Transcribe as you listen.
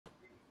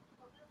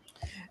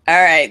All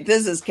right,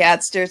 this is Kat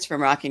Sturtz from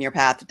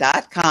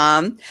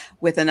rockingyourpath.com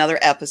with another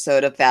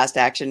episode of Fast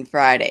Action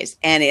Fridays.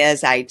 And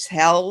as I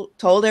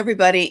told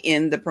everybody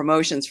in the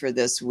promotions for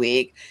this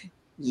week,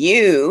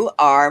 you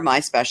are my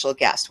special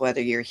guest,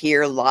 whether you're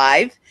here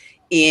live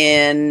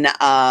in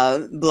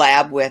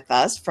Blab with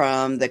us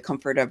from the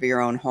comfort of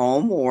your own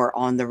home or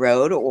on the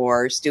road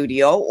or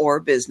studio or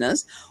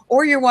business,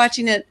 or you're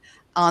watching it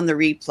on the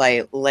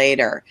replay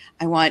later.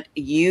 I want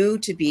you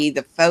to be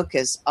the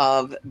focus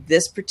of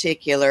this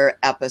particular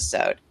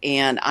episode.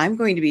 And I'm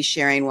going to be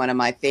sharing one of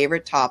my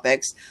favorite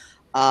topics.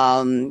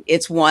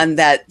 It's one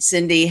that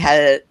Cindy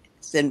has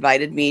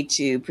invited me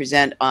to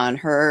present on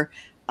her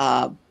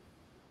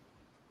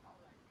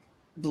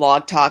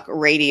Blog Talk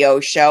radio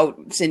show.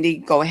 Cindy,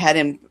 go ahead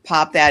and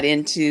pop that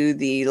into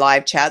the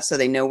live chat so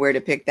they know where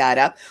to pick that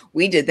up.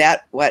 We did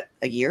that,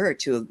 a year or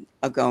two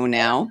ago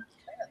now?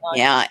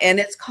 Yeah, and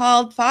it's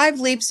called 5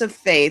 Leaps of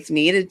Faith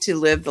Needed to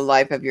Live the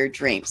Life of Your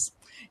Dreams.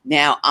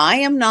 Now, I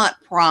am not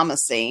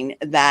promising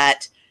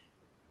that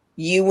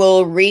you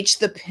will reach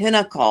the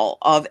pinnacle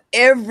of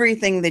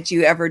everything that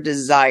you ever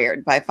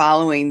desired by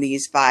following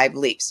these 5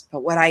 leaps.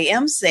 But what I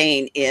am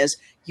saying is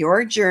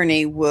your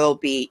journey will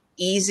be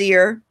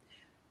easier,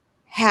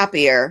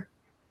 happier,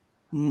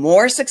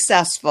 more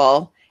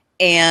successful,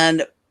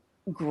 and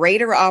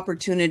greater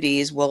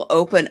opportunities will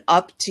open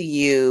up to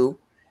you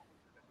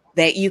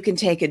that you can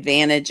take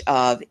advantage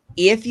of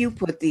if you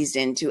put these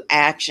into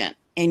action.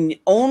 And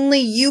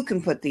only you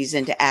can put these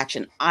into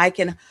action. I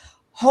can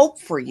hope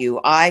for you.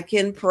 I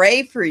can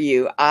pray for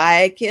you.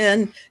 I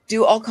can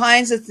do all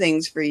kinds of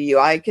things for you.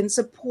 I can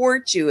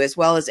support you, as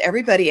well as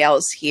everybody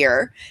else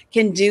here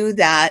can do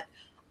that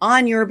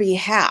on your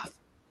behalf.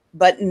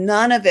 But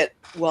none of it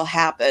will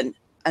happen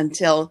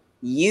until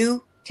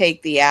you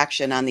take the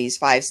action on these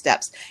 5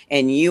 steps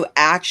and you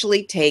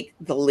actually take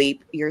the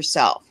leap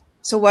yourself.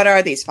 So what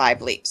are these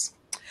 5 leaps?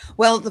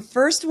 Well, the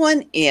first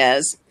one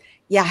is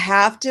you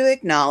have to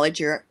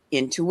acknowledge your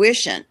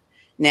intuition.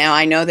 Now,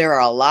 I know there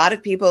are a lot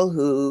of people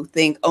who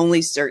think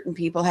only certain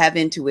people have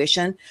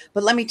intuition,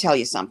 but let me tell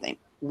you something.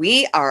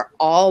 We are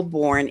all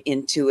born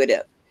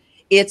intuitive.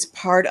 It's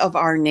part of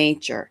our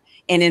nature.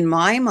 And in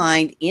my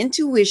mind,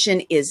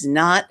 intuition is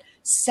not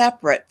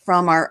separate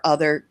from our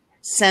other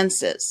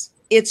senses.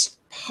 It's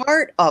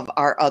part of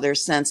our other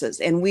senses.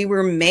 And we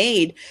were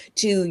made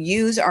to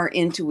use our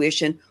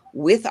intuition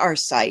with our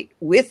sight,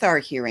 with our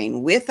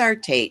hearing, with our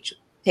taste,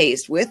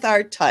 with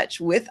our touch,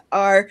 with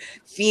our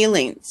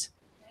feelings.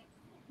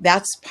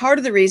 That's part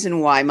of the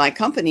reason why my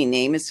company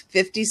name is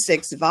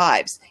 56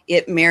 Vibes.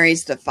 It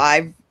marries the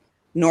 5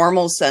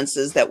 normal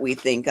senses that we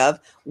think of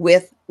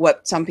with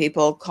what some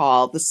people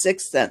call the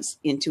 6th sense,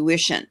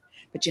 intuition.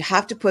 But you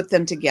have to put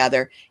them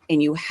together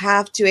and you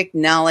have to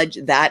acknowledge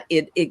that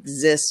it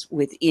exists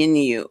within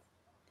you.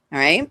 All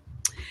right.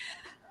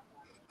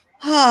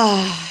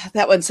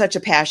 That one's such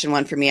a passion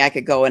one for me. I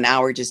could go an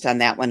hour just on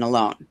that one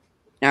alone.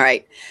 All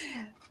right.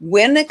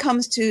 When it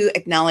comes to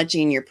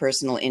acknowledging your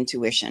personal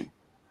intuition,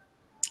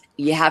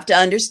 you have to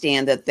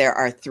understand that there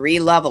are 3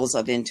 levels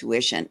of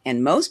intuition,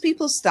 and most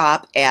people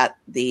stop at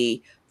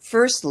the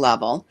first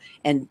level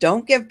and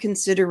don't give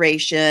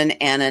consideration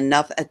and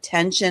enough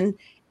attention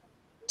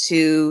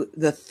to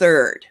the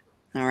third.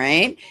 All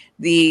right.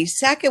 The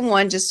second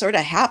one just sort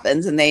of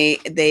happens, and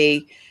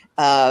they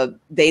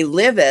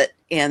live it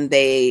and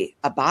they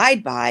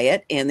abide by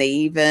it, and they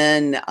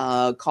even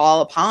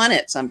call upon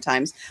it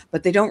sometimes,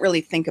 but they don't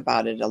really think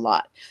about it a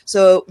lot.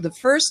 So the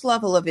first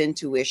level of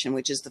intuition,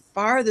 which is the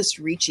farthest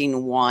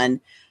reaching one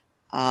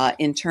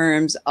in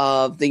terms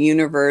of the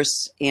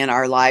universe and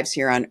our lives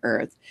here on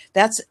Earth,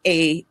 that's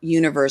a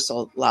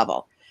universal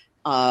level.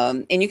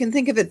 And you can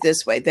think of it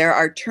this way. There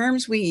are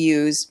terms we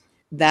use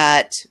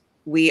that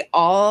we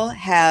all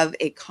have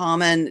a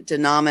common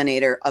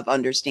denominator of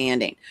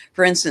understanding.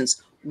 For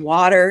instance,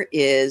 water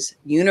is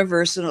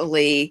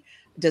universally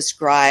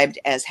described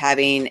as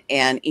having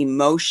an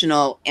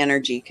emotional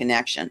energy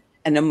connection,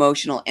 an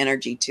emotional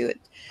energy to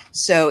it.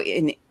 So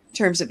in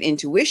terms of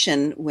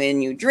intuition,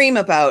 when you dream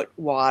about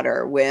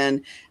water,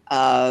 when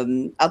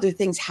other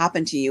things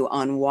happen to you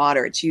on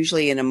water, it's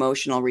usually an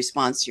emotional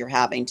response you're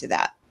having to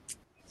that.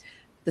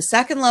 The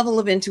second level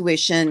of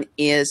intuition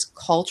is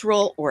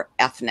cultural or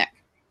ethnic.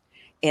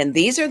 And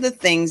these are the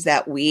things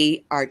that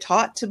we are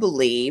taught to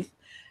believe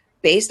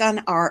based on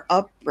our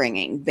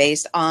upbringing,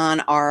 based on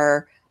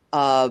our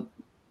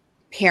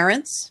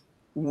parents,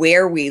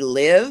 where we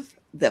live,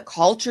 the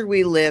culture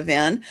we live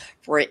in.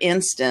 For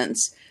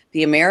instance,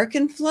 the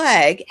American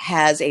flag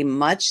has a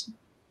much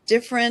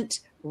different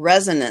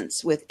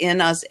resonance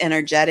within us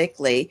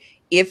energetically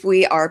if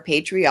we are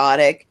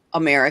patriotic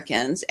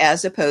Americans,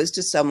 as opposed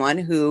to someone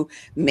who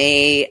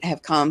may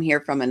have come here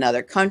from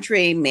another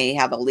country, may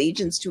have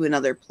allegiance to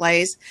another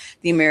place,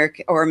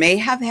 or may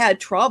have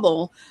had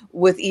trouble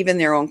with even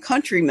their own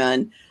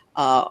countrymen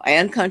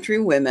and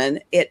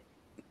countrywomen. It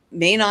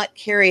may not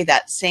carry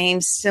that same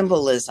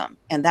symbolism.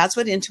 And that's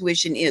what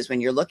intuition is. When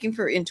you're looking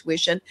for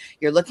intuition,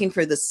 you're looking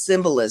for the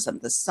symbolism,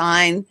 the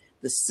sign,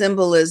 the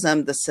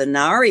symbolism, the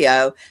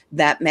scenario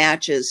that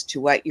matches to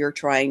what you're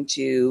trying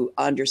to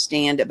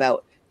understand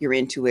about your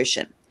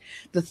intuition.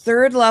 The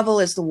third level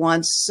is the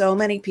one so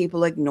many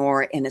people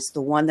ignore, and it's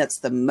the one that's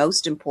the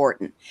most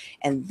important.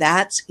 And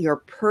that's your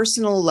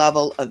personal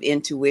level of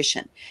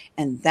intuition.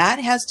 And that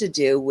has to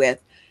do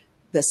with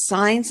the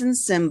signs and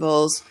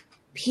symbols,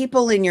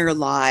 people in your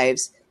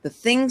lives, the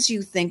things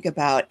you think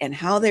about, and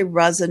how they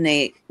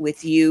resonate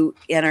with you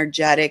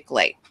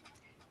energetically.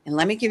 And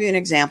let me give you an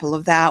example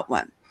of that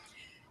one.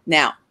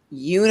 Now,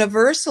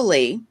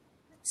 universally,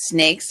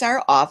 snakes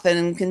are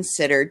often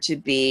considered to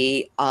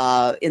be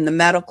in the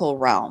medical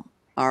realm.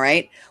 All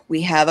right.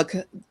 We have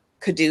a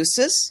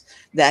caduceus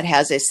that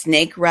has a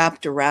snake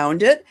wrapped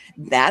around it.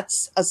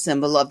 That's a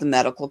symbol of the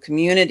medical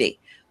community.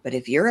 But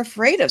if you're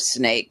afraid of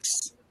snakes,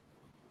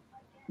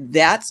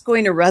 that's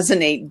going to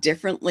resonate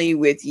differently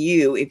with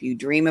you if you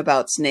dream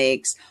about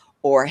snakes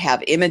or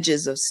have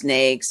images of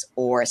snakes,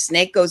 or a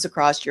snake goes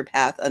across your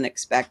path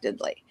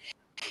unexpectedly.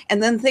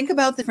 And then think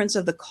about the difference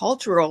of the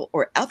cultural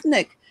or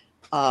ethnic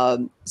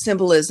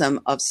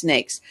symbolism of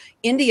snakes.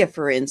 India,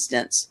 for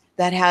instance,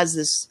 that has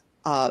this,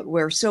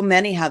 where so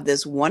many have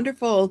this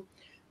wonderful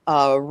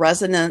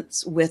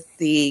resonance with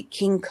the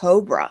king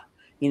cobra,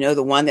 you know,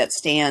 the one that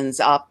stands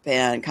up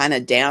and kind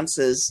of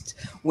dances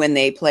when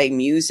they play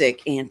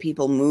music and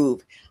people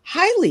move.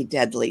 Highly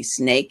deadly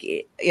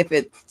snake if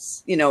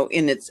it's, you know,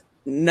 in its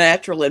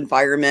natural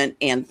environment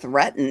and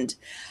threatened.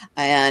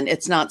 And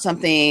it's not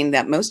something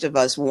that most of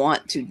us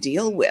want to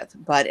deal with,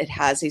 but it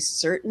has a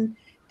certain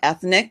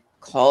ethnic,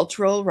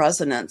 cultural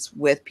resonance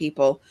with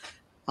people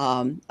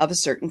of a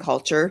certain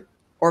culture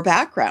or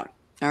background.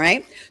 All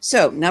right.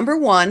 So number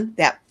one,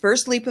 that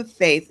first leap of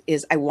faith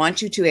is I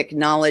want you to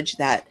acknowledge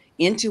that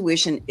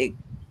intuition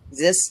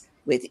exists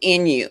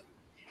within you.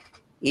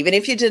 Even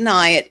if you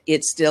deny it,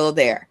 it's still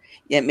there.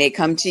 It may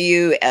come to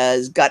you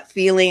as gut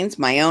feelings.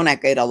 My own, I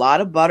get a lot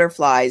of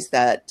butterflies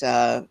that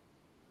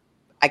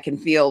I can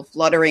feel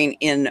fluttering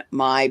in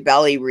my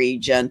belly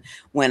region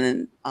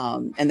when,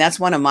 and that's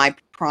one of my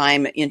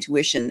prime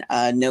intuition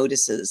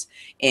notices.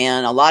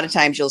 And a lot of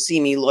times you'll see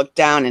me look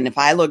down, and if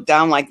I look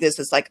down like this,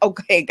 it's like,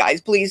 okay,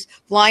 guys, please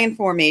fly in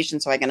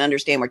formation so I can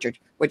understand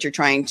what you're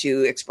trying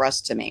to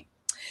express to me.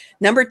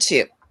 Number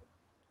two,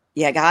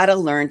 you got to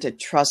learn to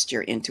trust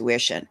your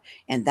intuition.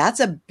 And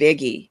that's a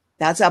biggie.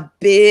 That's a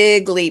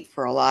big leap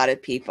for a lot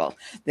of people.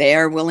 They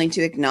are willing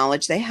to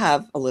acknowledge they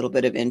have a little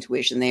bit of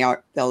intuition.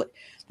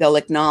 They'll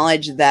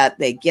acknowledge that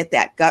they get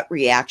that gut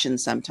reaction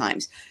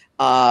sometimes.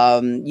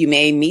 You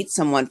may meet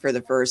someone for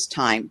the first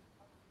time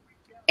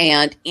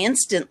and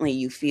instantly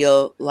you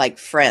feel like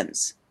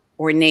friends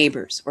or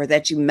neighbors, or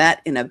that you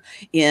met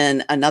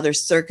in another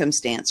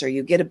circumstance, or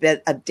you get a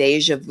bit of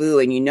deja vu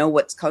and you know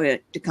what's going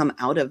to come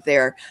out of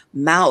their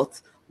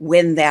mouth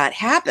when that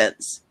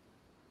happens.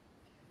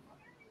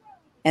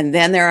 And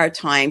then there are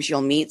times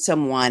you'll meet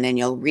someone and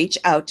you'll reach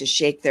out to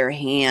shake their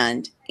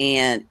hand,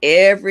 and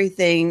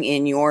everything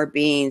in your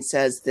being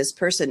says this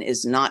person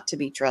is not to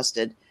be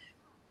trusted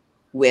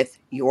with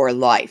your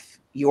life,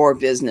 your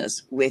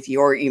business, with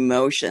your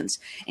emotions.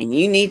 And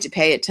you need to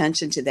pay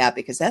attention to that,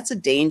 because that's a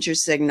danger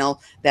signal.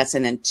 That's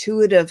an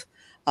intuitive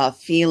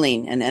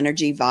feeling, an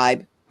energy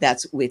vibe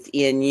that's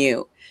within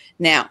you.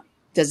 Now,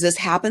 does this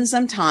happen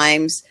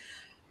sometimes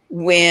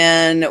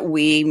when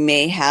we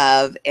may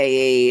have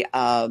a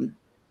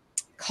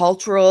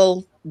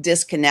cultural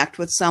disconnect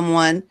with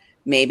someone,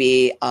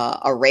 maybe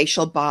a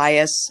racial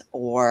bias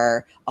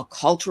or a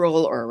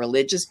cultural or a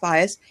religious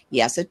bias?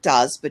 Yes, it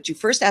does. But you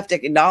first have to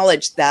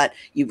acknowledge that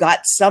you got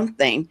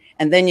something,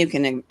 and then you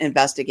can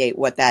investigate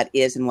what that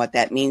is and what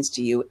that means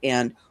to you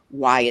and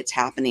why it's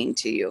happening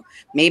to you.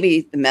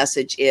 Maybe the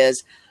message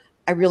is,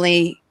 I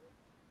really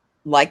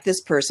like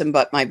this person,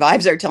 but my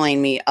vibes are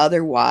telling me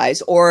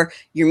otherwise. Or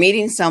you're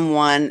meeting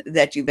someone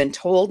that you've been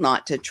told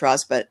not to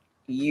trust, but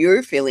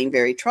you're feeling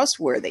very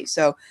trustworthy.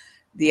 So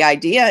the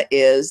idea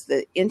is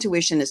that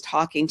intuition is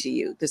talking to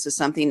you. This is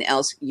something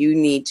else you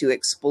need to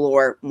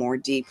explore more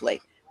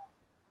deeply.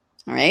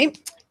 All right.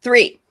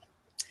 3,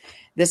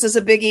 this is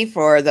a biggie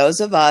for those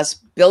of us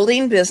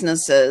building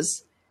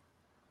businesses,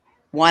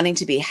 wanting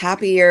to be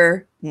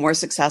happier, more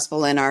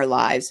successful in our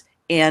lives.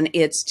 And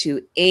it's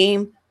to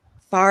aim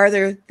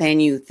farther than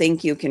you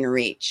think you can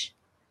reach.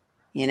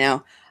 You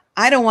know,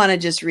 I don't want to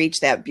just reach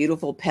that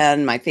beautiful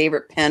pen, my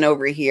favorite pen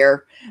over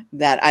here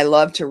that I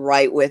love to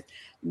write with.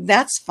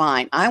 That's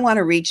fine. I want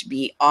to reach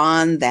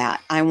beyond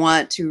that. I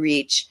want to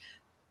reach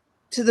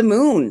to the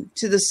moon,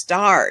 to the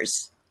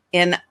stars.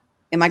 And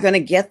am I going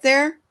to get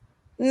there?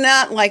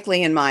 Not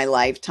likely in my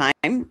lifetime,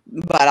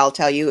 but I'll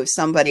tell you, if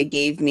somebody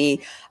gave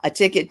me a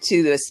ticket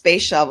to the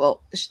space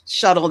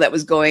shuttle that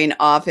was going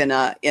off in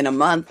a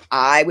month,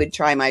 I would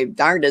try my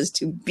darndest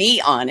to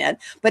be on it.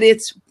 But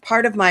it's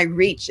part of my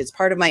reach. It's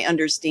part of my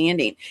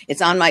understanding.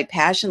 It's on my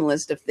passion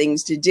list of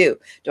things to do.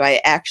 Do I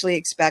actually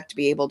expect to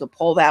be able to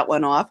pull that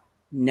one off?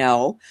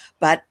 No,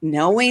 but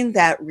knowing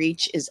that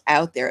reach is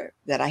out there,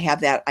 that I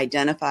have that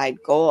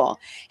identified goal,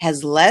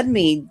 has led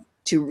me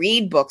to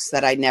read books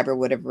that I never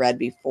would have read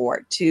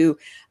before, to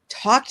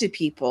talk to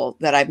people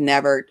that I've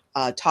never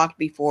talked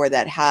before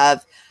that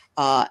have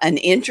an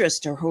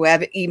interest or who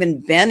have even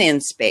been in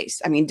space.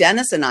 I mean,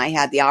 Dennis and I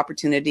had the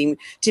opportunity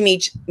to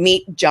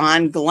meet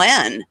John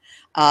Glenn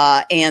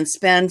and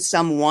spend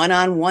some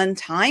one-on-one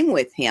time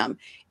with him.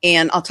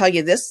 And I'll tell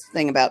you this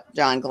thing about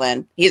John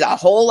Glenn. He's a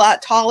whole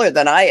lot taller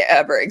than I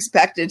ever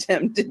expected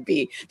him to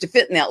be, to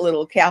fit in that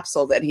little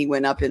capsule that he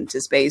went up into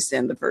space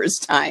in the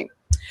first time.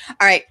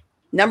 All right,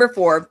 number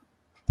 4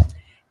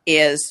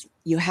 is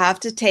you have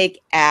to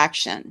take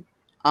action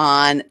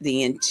on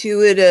the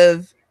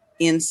intuitive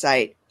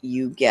insight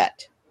you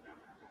get.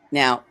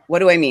 Now, what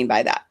do I mean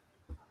by that?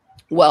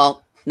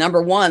 Well,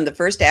 number 1, the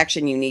first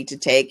action you need to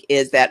take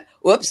is that,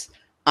 whoops,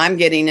 I'm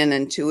getting an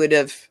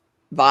intuitive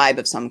vibe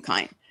of some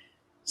kind.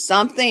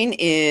 Something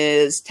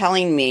is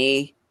telling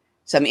me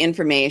some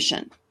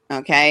information,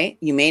 okay?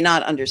 You may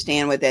not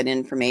understand what that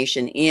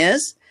information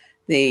is.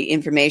 The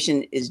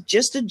information is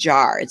just a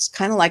jar. It's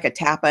kind of like a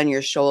tap on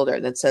your shoulder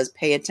that says,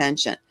 pay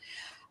attention.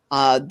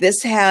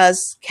 This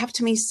has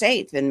kept me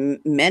safe in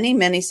many,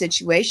 many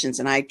situations,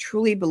 and I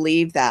truly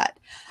believe that.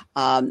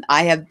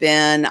 I have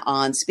been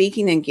on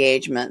speaking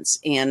engagements,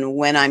 and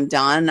when I'm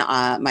done,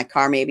 my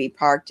car may be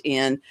parked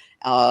in,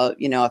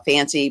 a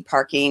fancy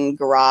parking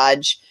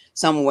garage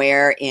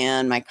somewhere,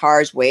 and my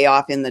car's way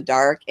off in the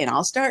dark, and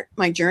I'll start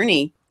my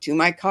journey to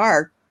my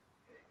car,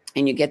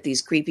 and you get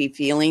these creepy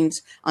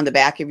feelings on the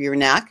back of your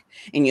neck,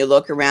 and you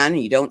look around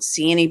and you don't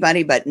see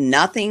anybody, but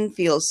nothing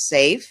feels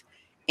safe.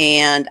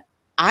 And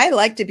I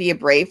like to be a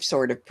brave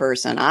sort of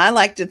person. I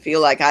like to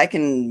feel like I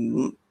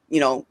can,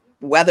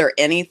 weather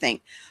anything.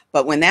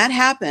 But when that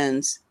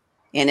happens,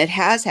 and it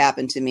has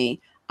happened to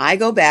me, I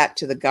go back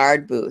to the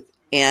guard booth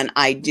and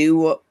I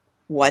do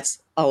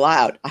what's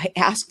allowed. I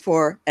ask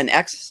for an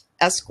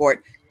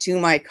escort to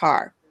my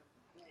car.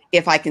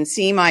 If I can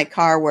see my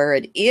car where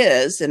it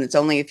is, and it's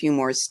only a few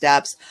more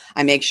steps,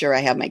 I make sure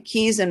I have my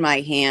keys in my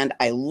hand.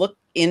 I look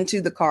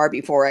into the car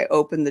before I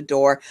open the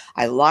door.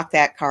 I lock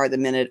that car the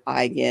minute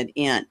I get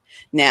in.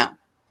 Now,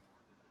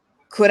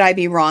 could I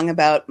be wrong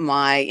about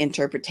my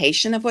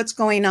interpretation of what's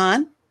going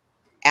on?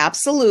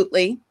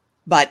 Absolutely.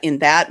 But in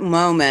that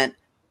moment,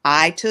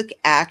 I took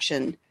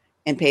action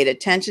and paid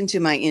attention to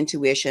my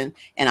intuition,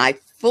 and I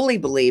fully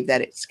believe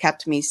that it's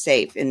kept me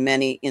safe in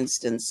many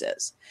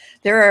instances.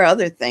 There are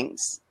other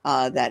things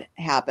that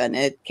happen.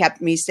 It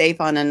kept me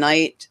safe on a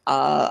night,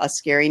 a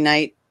scary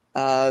night,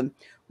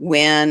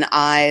 when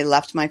I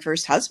left my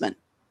first husband.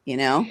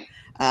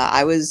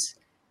 I was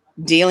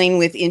dealing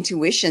with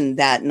intuition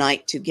that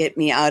night to get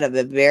me out of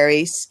a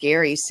very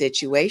scary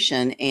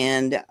situation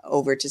and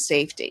over to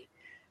safety.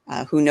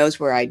 Who knows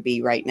where I'd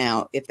be right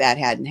now if that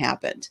hadn't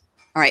happened.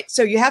 All right,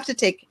 so you have to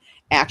take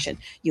action.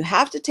 You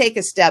have to take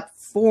a step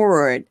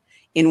forward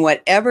in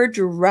whatever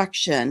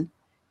direction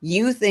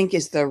you think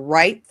is the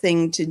right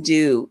thing to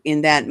do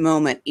in that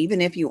moment, even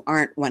if you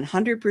aren't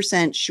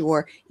 100%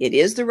 sure it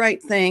is the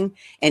right thing,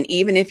 and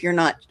even if you're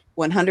not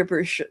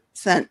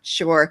 100%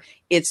 sure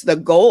it's the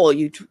goal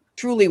you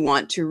truly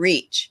want to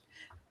reach.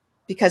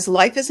 Because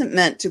life isn't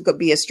meant to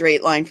be a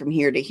straight line from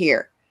here to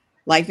here.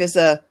 Life is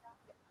a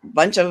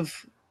bunch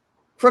of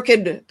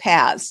crooked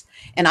paths.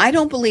 And I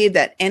don't believe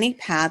that any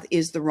path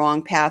is the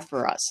wrong path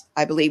for us.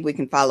 I believe we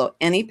can follow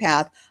any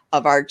path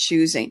of our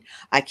choosing.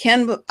 I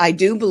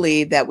do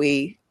believe that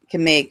we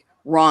can make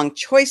wrong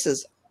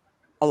choices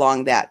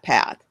along that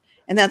path.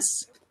 And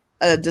that's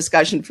a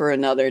discussion for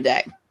another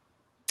day.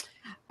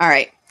 All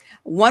right.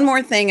 One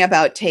more thing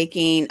about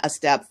taking a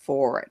step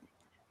forward.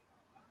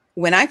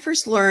 When I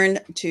first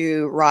learned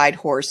to ride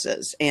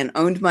horses and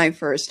owned my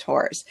first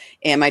horse,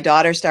 and my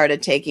daughter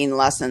started taking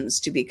lessons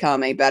to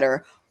become a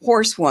better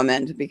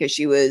horsewoman because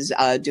she was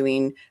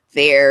doing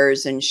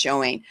fairs and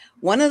showing,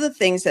 one of the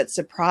things that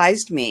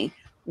surprised me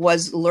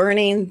was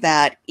learning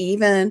that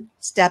even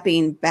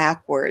stepping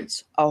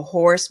backwards, a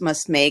horse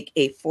must make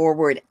a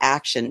forward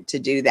action to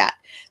do that.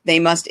 They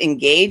must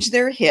engage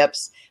their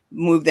hips,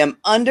 move them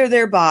under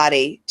their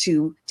body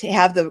to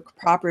have the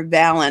proper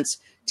balance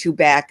to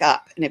back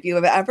up. And if you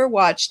have ever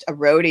watched a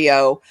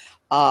rodeo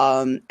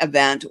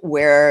event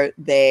where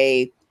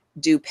they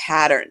do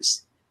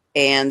patterns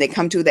and they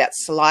come to that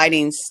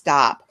sliding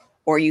stop,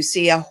 or you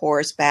see a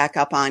horse back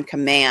up on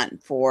command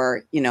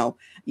for,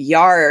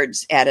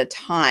 yards at a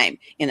time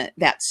in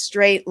that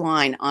straight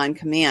line on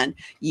command,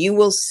 you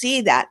will see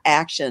that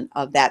action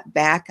of that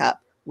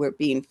backup. We're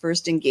being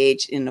first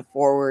engaged in a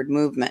forward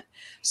movement.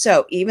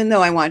 So even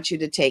though I want you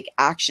to take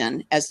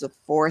action as the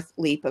fourth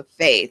leap of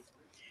faith,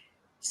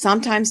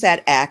 sometimes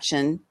that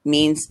action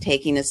means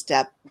taking a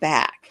step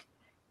back.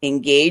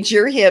 Engage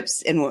your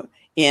hips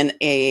in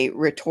a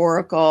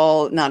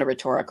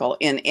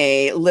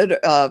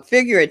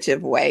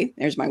figurative way.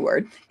 There's my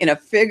word. In a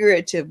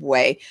figurative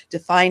way to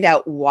find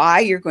out why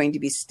you're going to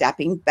be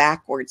stepping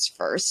backwards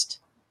first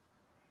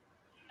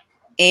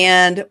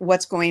and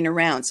what's going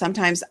around.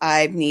 Sometimes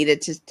I've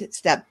needed to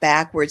step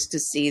backwards to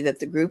see that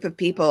the group of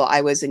people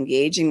I was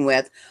engaging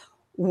with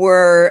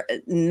were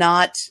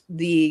not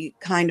the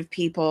kind of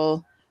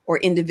people or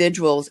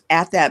individuals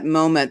at that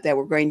moment that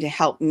were going to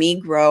help me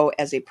grow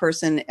as a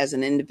person, as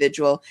an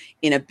individual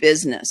in a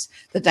business.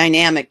 The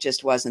dynamic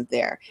just wasn't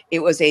there. It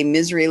was a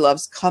misery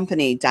loves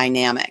company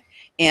dynamic.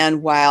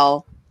 And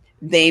while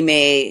they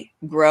may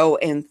grow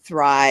and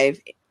thrive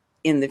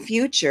in the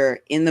future,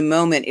 in the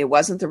moment, it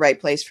wasn't the right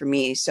place for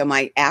me. So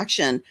my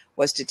action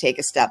was to take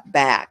a step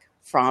back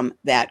from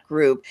that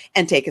group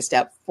and take a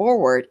step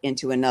forward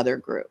into another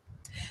group.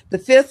 The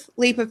fifth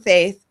leap of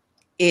faith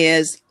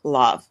is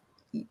love.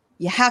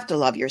 You have to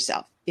love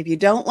yourself. If you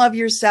don't love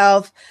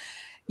yourself,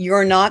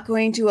 you're not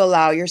going to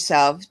allow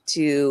yourself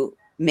to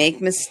make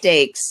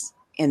mistakes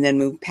and then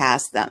move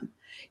past them.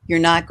 You're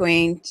not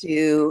going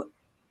to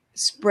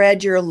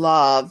spread your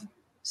love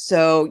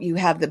so you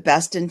have the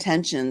best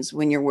intentions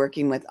when you're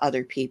working with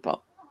other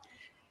people.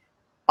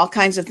 All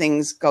kinds of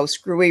things go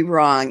screwy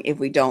wrong if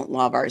we don't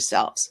love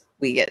ourselves.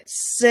 We get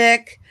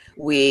sick.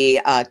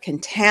 We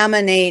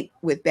contaminate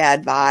with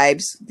bad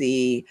vibes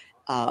the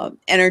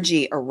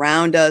energy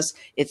around us.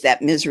 It's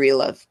that misery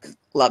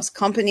loves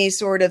company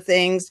sort of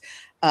things.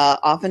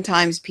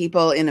 Oftentimes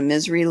people in a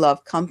misery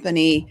love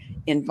company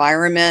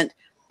environment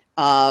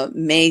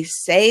may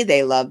say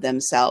they love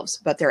themselves,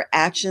 but their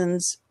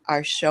actions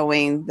are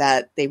showing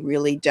that they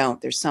really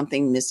don't. There's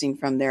something missing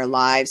from their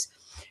lives.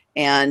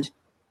 And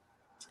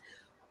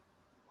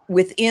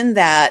within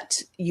that,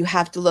 you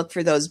have to look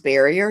for those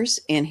barriers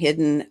and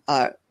hidden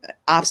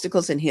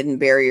obstacles and hidden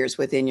barriers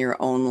within your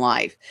own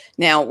life.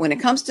 Now, when it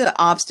comes to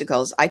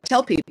obstacles, I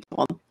tell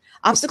people,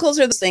 obstacles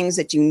are the things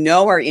that you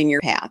know are in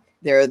your path.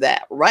 They're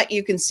that rut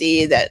you can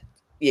see that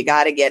you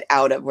got to get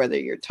out of, whether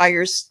your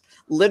tires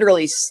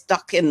literally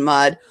stuck in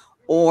mud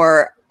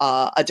or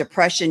a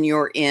depression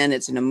you're in,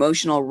 it's an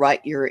emotional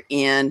rut you're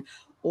in,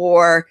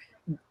 or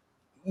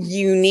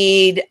you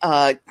need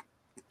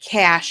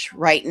cash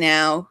right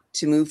now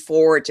to move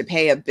forward, to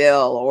pay a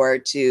bill or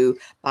to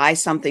buy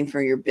something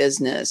for your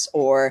business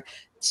or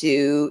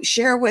to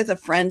share with a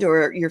friend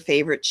or your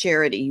favorite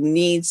charity. You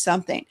need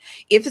something.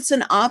 If it's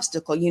an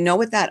obstacle, you know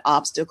what that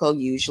obstacle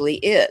usually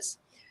is.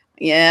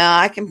 Yeah,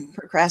 I can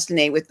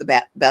procrastinate with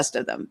the best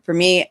of them. For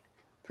me,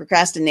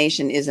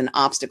 procrastination is an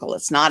obstacle.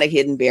 It's not a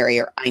hidden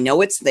barrier. I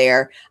know it's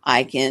there.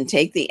 I can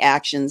take the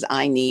actions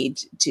I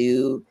need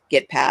to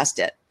get past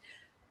it.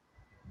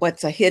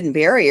 What's a hidden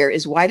barrier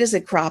is, why does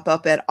it crop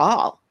up at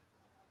all?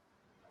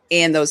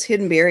 And those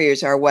hidden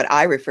barriers are what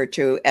I refer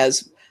to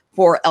as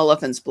 4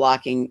 elephants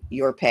blocking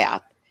your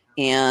path.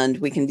 And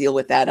we can deal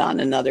with that on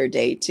another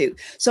day too.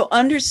 So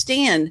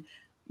understand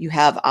you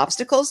have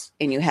obstacles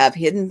and you have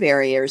hidden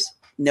barriers.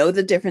 Know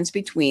the difference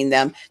between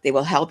them. They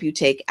will help you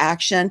take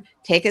action,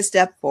 take a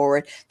step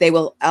forward. They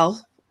will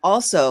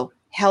also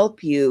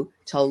help you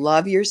to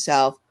love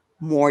yourself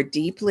more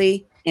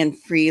deeply and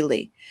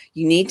freely.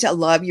 You need to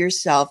love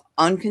yourself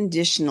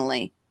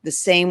unconditionally, the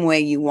same way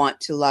you want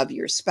to love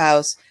your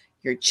spouse,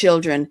 your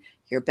children,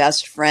 your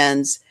best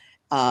friends,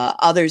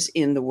 others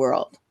in the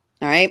world.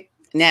 All right.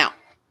 Now,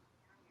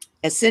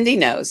 as Cindy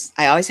knows,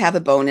 I always have a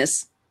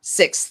bonus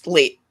 6th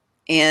leap.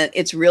 And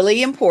it's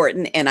really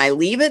important. And I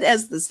leave it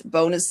as this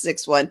bonus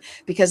 6th one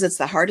because it's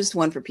the hardest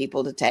one for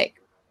people to take.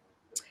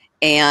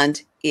 And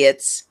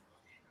it's,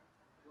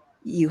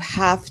 you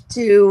have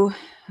to,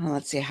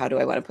 let's see, how do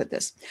I want to put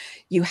this?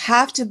 You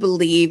have to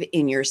believe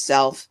in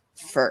yourself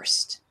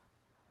first.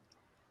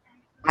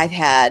 I've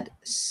had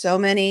so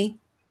many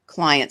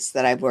clients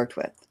that I've worked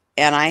with,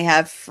 and I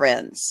have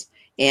friends.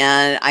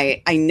 And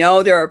I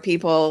know there are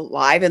people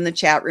live in the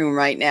chat room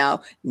right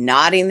now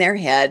nodding their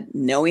head,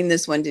 knowing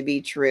this one to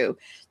be true.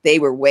 They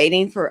were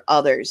waiting for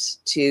others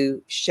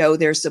to show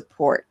their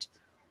support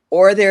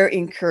or their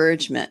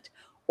encouragement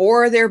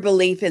or their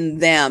belief in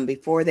them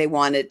before they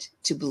wanted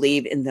to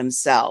believe in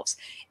themselves.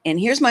 And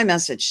here's my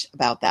message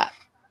about that.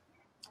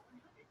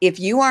 If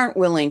you aren't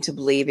willing to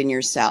believe in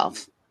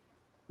yourself,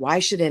 why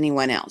should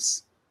anyone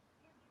else?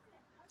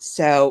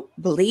 So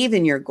believe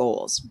in your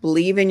goals,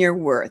 believe in your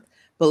worth,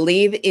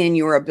 believe in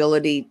your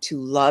ability to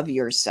love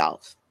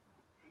yourself.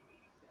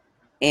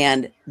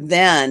 And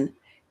then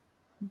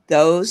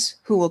those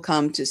who will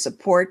come to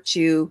support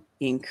you,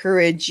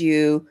 encourage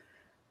you,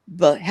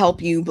 but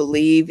help you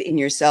believe in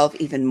yourself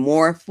even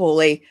more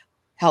fully,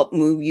 help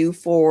move you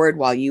forward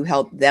while you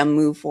help them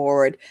move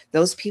forward,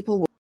 those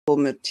people will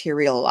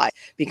materialize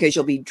because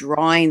you'll be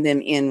drawing them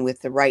in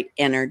with the right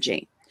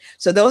energy.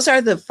 So those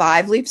are the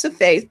 5 leaps of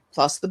faith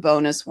plus the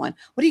bonus one.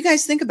 What do you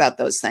guys think about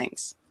those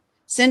things?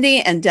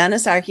 Cindy and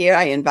Dennis are here.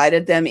 I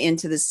invited them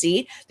into the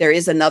seat. There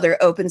is another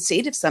open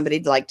seat if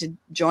somebody'd like to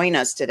join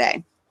us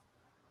today.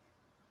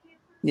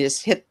 You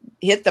just hit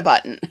the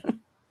button.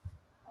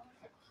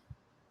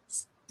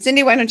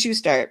 Cindy, why don't you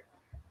start?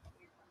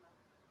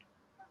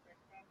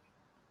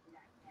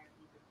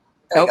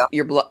 There oh,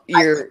 you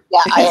you're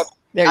yeah, I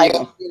there you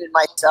go. muted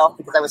myself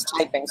because I was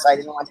typing, so I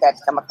didn't want that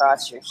to come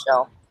across your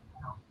show.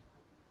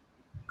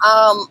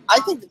 I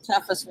think the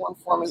toughest one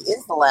for me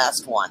is the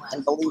last one,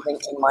 and believing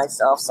in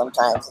myself.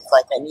 Sometimes it's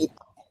like I need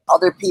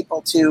other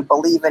people to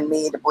believe in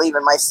me, to believe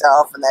in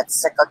myself, and that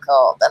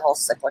whole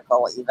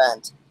cyclical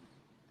event.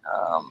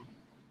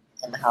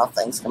 and how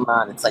things come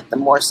on. It's like the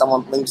more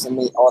someone believes in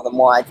me, or the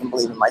more I can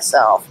believe in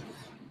myself.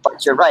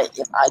 But you're right.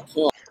 If I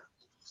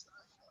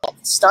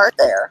can't start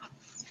there,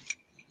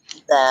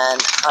 then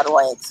how do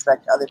I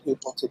expect other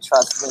people to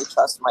trust me,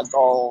 trust my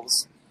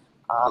goals,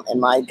 and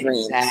my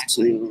dreams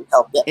to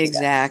help get me there?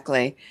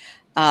 Exactly.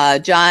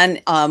 John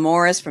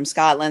Morris from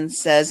Scotland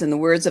says, in the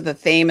words of a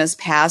famous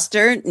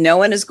pastor, no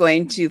one is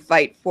going to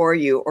fight for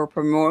you or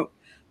promote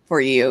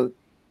for you.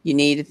 You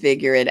need to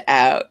figure it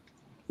out.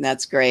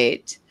 That's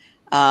great.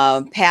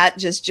 Pat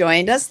just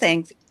joined us.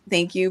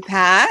 Thank you,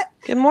 Pat.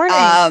 Good morning.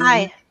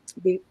 Hi.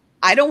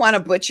 I don't want to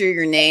butcher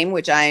your name,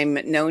 which I'm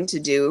known to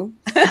do.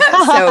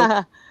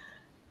 So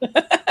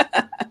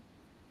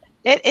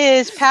it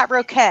is Pat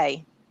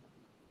Roquet.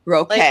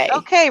 Roquet.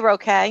 Okay,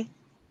 Roquet.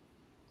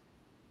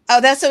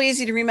 Oh, that's so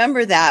easy to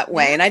remember that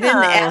way. Yeah. And I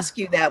didn't ask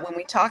you that when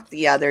we talked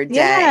the other day.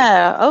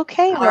 Yeah,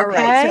 okay, All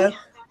right.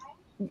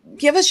 So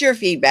give us your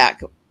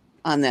feedback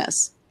on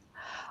this.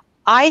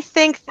 I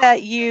think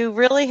that you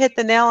really hit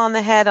the nail on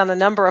the head on a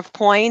number of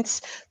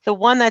points. The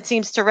one that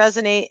seems to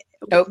resonate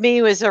with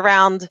me was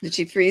around... Did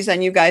she freeze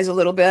on you guys a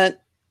little bit?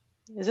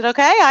 Is it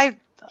okay?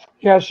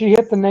 Yeah, she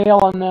hit the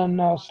nail and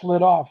then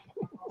slid off.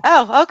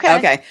 Oh, okay.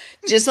 Okay.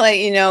 Just to let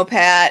you know,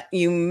 Pat,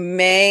 you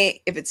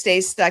may, if it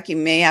stays stuck, you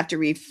may have to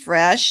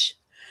refresh.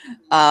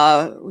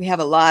 We have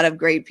a lot of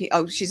great people.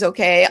 Oh, she's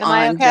okay. Am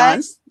I okay?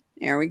 John's.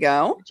 There we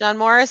go. John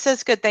Morris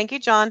is good. Thank you,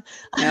 John.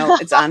 No,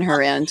 it's on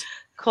her end.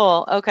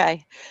 Cool.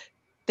 Okay.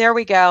 There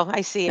we go.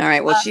 I see it. All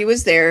right. Well, she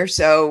was there,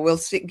 so we'll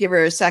give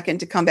her a second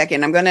to come back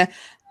in.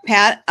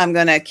 Pat, I'm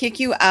going to kick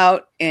you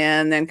out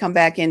and then come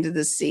back into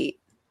the seat.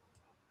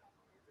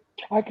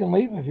 I can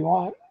leave if you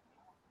want.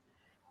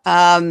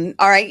 All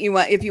right.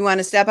 If you want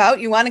to step out,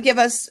 you want to give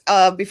us,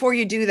 before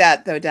you do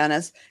that though,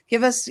 Dennis,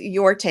 give us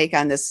your take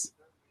on this.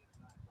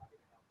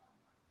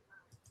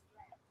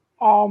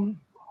 Well,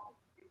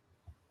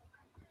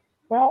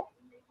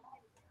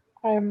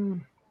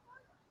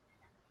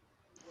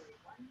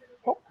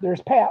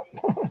 there's Pat.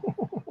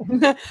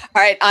 All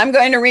right. I'm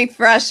going to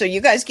refresh. So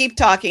you guys keep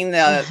talking.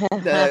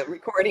 The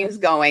recording's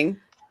going.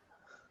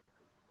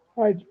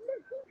 All right.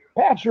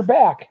 Pat, you're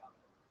back.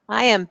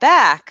 I am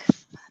back.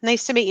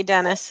 Nice to meet you,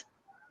 Dennis.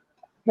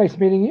 Nice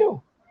meeting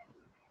you.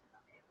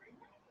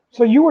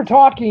 So you were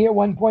talking at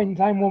one point in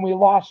time when we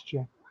lost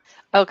you.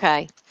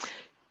 Okay.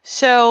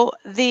 So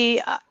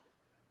the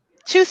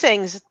two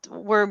things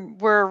were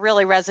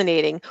really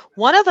resonating.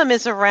 One of them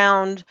is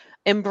around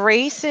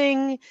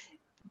embracing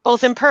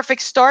both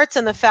imperfect starts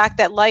and the fact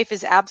that life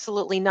is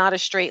absolutely not a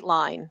straight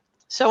line.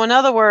 So in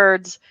other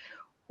words,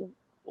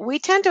 we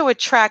tend to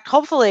attract,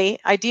 hopefully,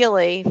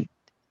 ideally,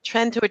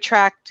 tend to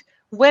attract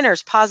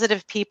winners,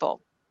 positive people.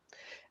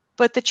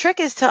 But the trick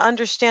is to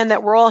understand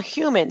that we're all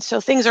human. So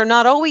things are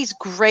not always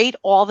great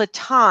all the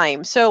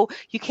time. So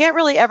you can't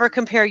really ever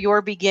compare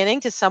your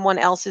beginning to someone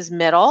else's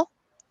middle.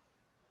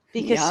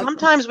 Because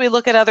sometimes we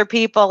look at other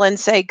people and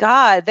say,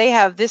 God, they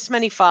have this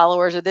many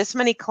followers or this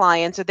many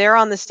clients, or they're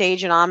on the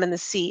stage and I'm in the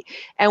seat.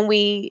 And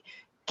we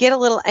get a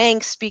little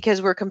angst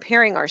because we're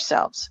comparing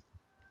ourselves.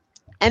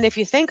 And if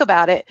you think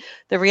about it,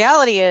 the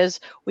reality is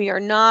we are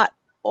not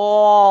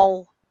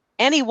all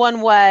any one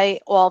way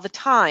all the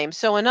time.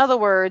 So in other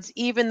words,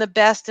 even the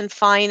best and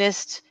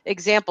finest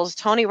examples,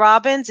 Tony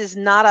Robbins is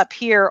not up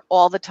here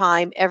all the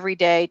time, every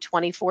day,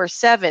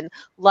 24/7.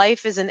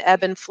 Life is an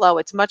ebb and flow.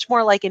 It's much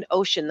more like an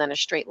ocean than a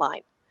straight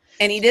line.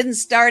 And he didn't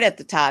start at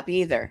the top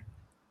either.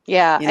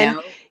 Yeah.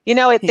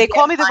 They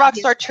call me the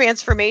Rockstar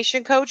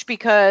Transformation Coach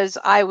because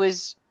I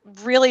was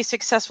really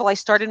successful. I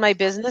started my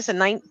business in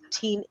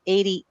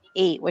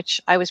 1988,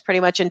 which I was pretty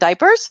much in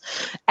diapers.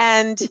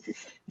 And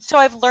so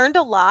I've learned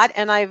a lot,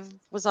 and I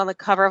was on the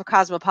cover of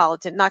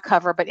Cosmopolitan, not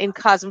cover, but in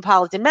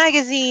Cosmopolitan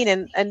magazine,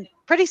 and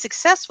pretty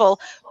successful,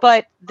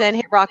 but then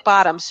hit rock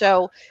bottom.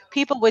 So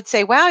people would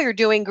say, wow, you're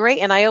doing great.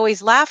 And I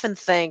always laugh and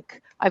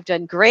think, I've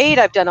done great,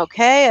 I've done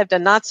okay, I've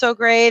done not so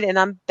great, and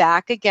I'm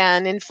back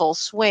again in full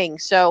swing.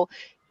 So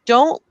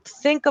don't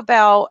think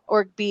about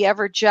or be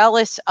ever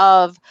jealous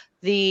of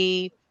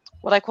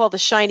what I call the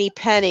shiny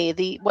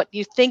penny, what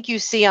you think you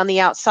see on the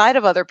outside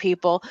of other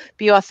people.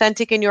 Be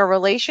authentic in your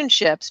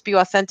relationships, be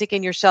authentic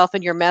in yourself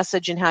and your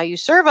message and how you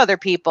serve other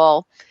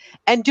people,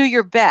 and do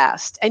your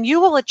best. And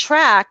you will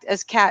attract,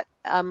 as Kat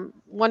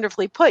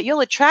wonderfully put, you'll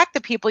attract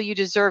the people you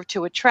deserve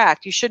to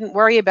attract. You shouldn't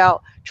worry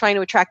about trying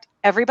to attract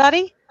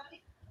everybody.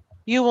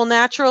 You will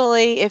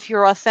naturally, if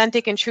you're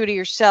authentic and true to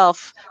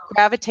yourself,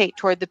 gravitate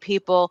toward the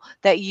people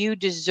that you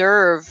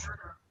deserve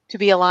to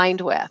be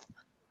aligned with.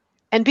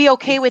 And be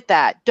okay with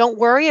that. Don't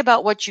worry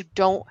about what you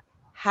don't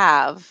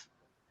have.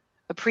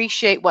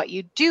 Appreciate what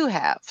you do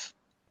have,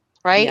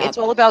 right? Yep. It's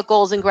all about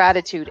goals and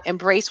gratitude.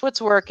 Embrace what's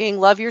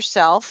working. Love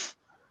yourself.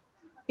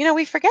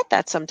 We forget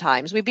that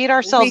sometimes. We beat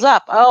ourselves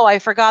up. Oh, I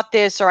forgot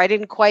this, or I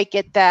didn't quite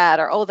get that,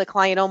 or oh, the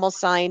client almost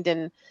signed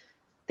and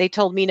they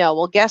told me no.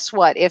 Well, guess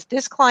what? If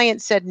this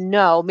client said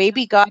no,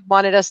 maybe God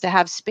wanted us to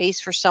have space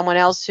for someone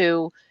else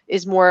who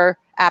is more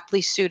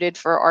aptly suited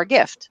for our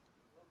gift.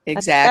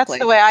 Exactly.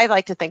 That's the way I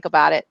like to think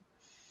about it.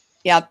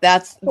 Yeah,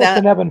 that's It's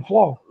an ebb and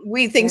flow.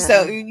 We think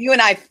so. You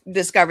and I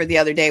discovered the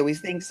other day, we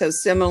think so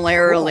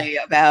similarly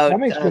about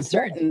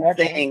certain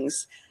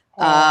things.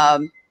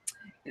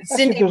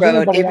 Cindy there's wrote,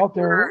 anybody if out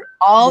there we're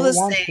all the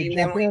wants to same,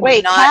 then jump we in. would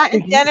Wait, not. Kat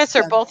and Dennis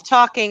are both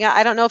talking.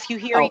 I don't know if you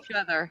hear each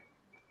other.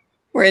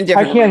 We're in I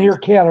different can't hear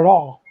rooms. Kat at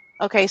all.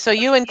 Okay, so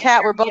you and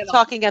Kat were both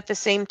talking at the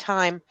same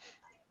time.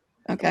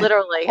 Okay.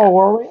 Literally. Oh,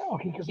 were we?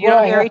 Okay, because You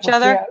don't hear each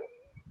other? Kat,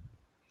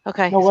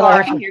 okay. no, So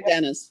I can hear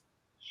Dennis.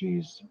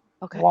 She's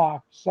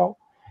blocked. So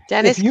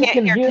Dennis if you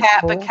can't hear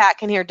Kat, but Kat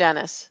can hear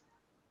Dennis.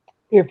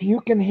 If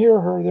you can hear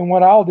her, then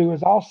what I'll do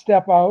is I'll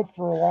step out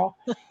for a while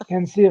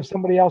and see if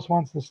somebody else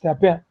wants to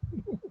step in.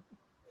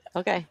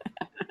 Okay.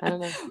 I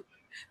don't know.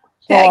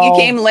 Pat, you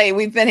came late.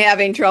 We've been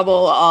having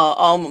trouble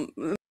a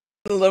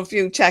little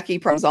few techie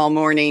problems all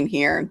morning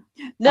here.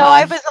 No,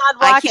 I was on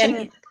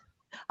watching.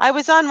 I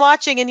was on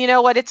watching, and you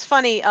know what? It's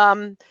funny.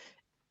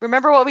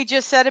 Remember what we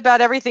just said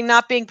about everything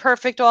not being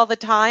perfect all the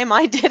time?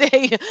 I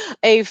did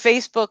a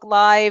Facebook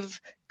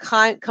Live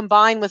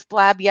combined with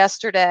Blab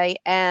yesterday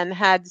and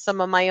had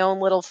some of my own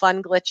little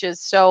fun glitches.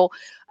 So,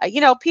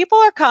 people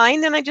are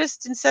kind, and I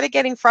just, instead of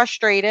getting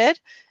frustrated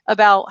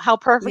about how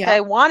perfect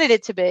I wanted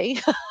it to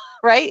be,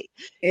 right?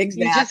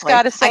 Exactly. You just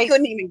got to say, I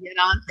couldn't even get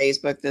on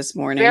Facebook this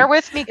morning. Bear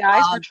with me,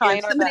 guys. We're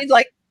trying our best.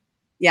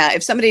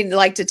 If somebody'd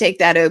like to take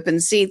that open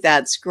seat,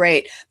 that's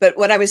great. But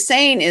what I was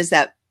saying is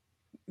that,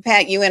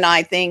 Pat, you and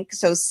I think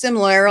so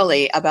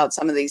similarly about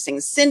some of these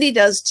things. Cindy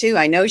does too.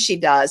 I know she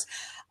does.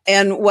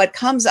 And what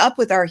comes up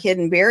with our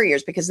hidden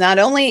barriers, because not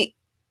only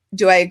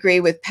do I agree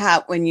with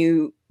Pat when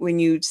you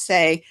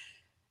say,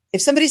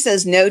 if somebody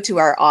says no to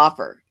our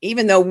offer,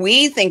 even though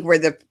we think we're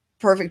the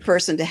perfect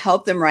person to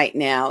help them right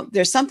now,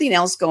 there's something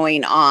else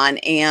going on.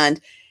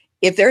 And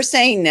if they're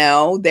saying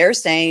no, they're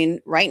saying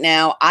right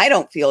now, I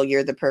don't feel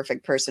you're the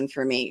perfect person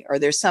for me, or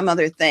there's some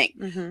other thing.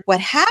 Mm-hmm. What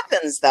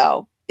happens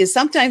though, is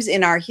sometimes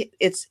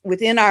it's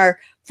within our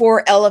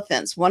 4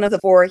 elephants, one of the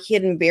 4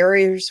 hidden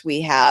barriers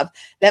we have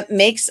that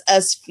makes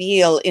us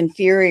feel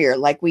inferior,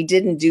 like we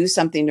didn't do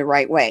something the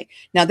right way.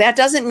 Now, that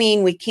doesn't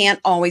mean we can't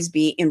always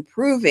be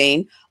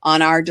improving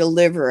on our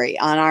delivery,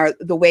 on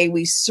the way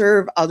we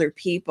serve other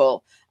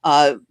people,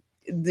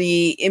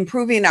 the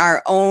improving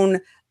our own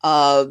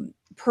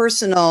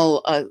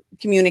personal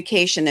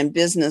communication and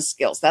business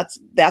skills.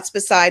 That's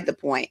beside the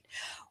point.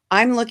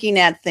 I'm looking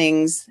at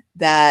things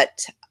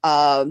that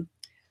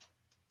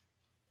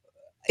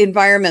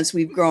environments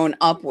we've grown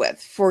up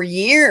with for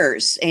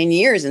years and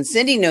years. And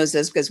Cindy knows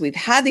this because we've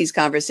had these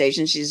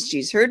conversations.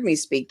 She's heard me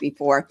speak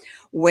before,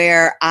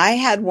 where I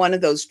had one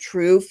of those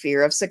true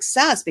fear of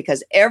success,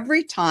 because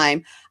every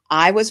time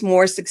I was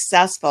more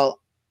successful,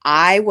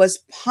 I was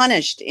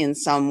punished in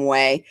some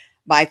way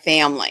by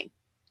family.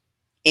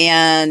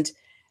 And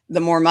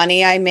the more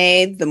money I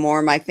made, the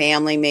more my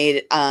family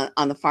made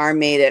on the farm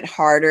made it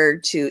harder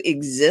to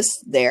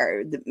exist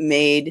there. It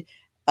made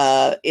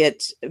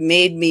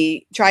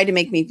me try to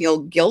make me feel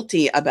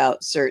guilty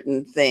about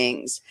certain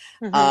things.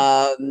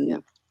 Mm-hmm.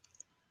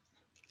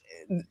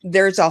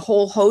 There's a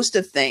whole host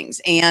of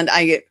things, and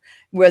I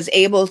was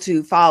able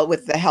to follow,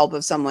 with the help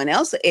of someone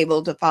else,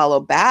 able to follow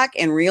back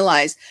and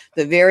realize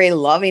the very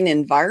loving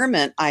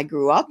environment I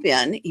grew up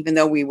in, even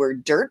though we were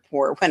dirt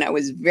poor when I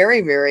was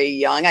very, very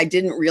young. I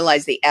didn't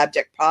realize the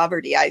abject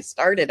poverty I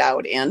started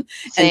out in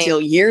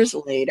until years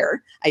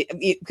later,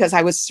 because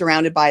I was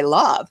surrounded by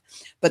love.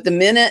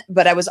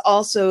 But I was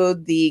also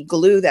the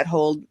glue that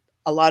held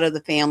a lot of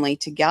the family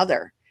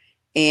together.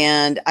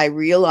 And I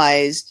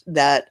realized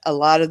that a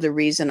lot of the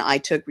reason I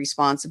took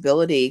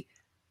responsibility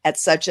at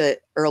such an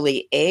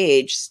early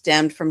age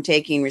stemmed from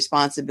taking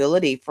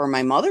responsibility for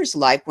my mother's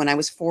life when I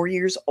was 4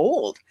 years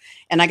old.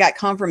 And I got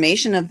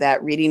confirmation of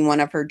that reading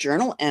one of her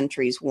journal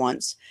entries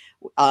once.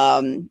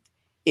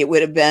 It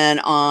would have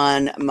been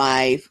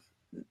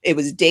it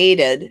was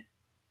dated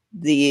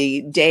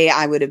the day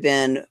I would have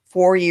been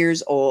 4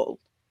 years old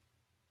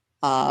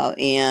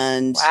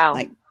and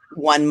like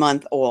 1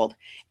 month old.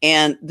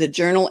 And the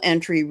journal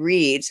entry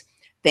reads,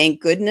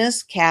 "Thank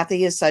goodness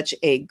Kathy is such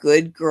a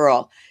good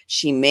girl.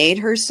 She made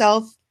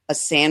herself a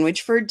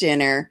sandwich for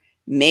dinner,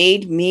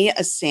 made me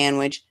a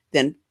sandwich,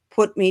 then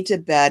put me to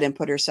bed and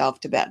put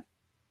herself to bed."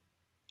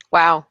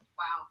 Wow.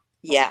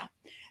 Yeah.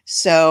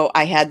 So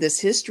I had this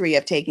history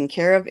of taking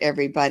care of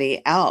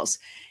everybody else.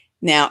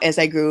 Now, as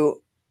I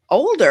grew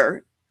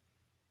older,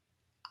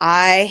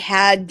 I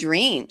had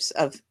dreams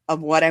of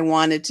what I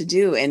wanted to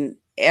do. And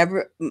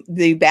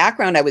the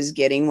background I was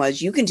getting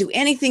was, you can do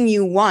anything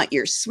you want.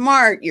 You're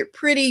smart, you're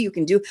pretty, you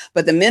can do.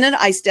 But the minute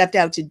I stepped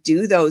out to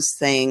do those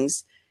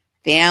things,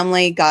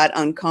 family got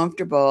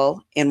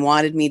uncomfortable and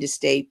wanted me to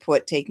stay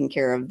put, taking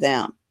care of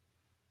them.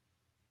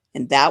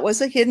 And that was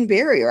a hidden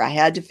barrier I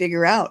had to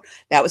figure out.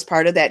 That was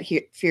part of that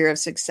fear of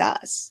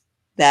success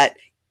that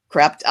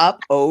crept up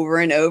over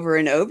and over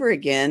and over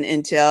again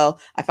until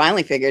I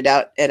finally figured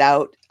it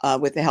out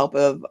with the help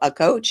of a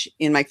coach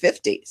in my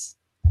 50s.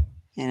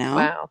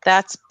 Wow,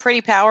 that's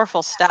pretty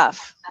powerful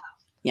stuff.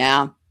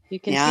 Yeah. You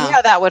can see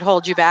how that would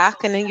hold you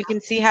back, and then you can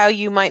see how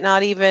you might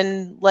not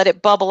even let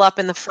it bubble up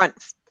in the front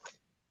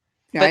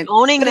But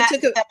owning that,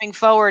 stepping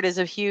forward is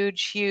a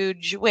huge,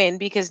 huge win,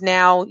 because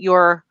now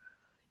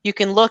you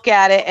can look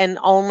at it and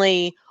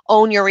only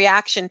own your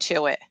reaction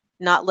to it,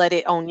 not let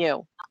it own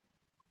you.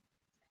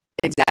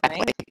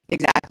 Exactly.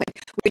 Exactly.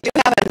 We do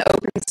have an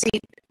open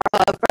seat,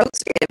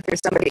 folks. If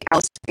there's somebody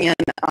else in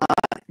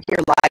here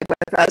live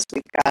with us,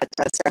 we've got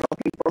several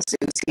people.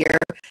 Sue's here.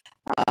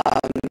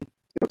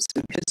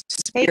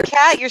 Hey,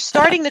 Kat, you're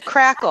starting to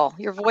crackle.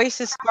 Your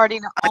voice is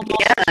starting to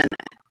almost... Again,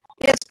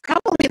 it's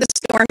probably the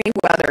stormy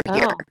weather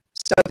here.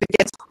 So if it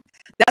gets,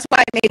 that's why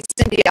I made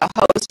Cindy a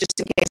host, just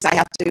in case I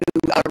have to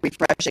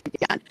refresh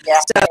again. Yeah,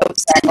 so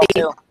Cindy,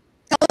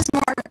 tell us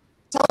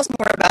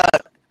more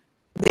about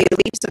the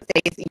leaps of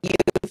faith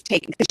you've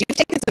taken, because you've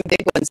taken some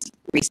big ones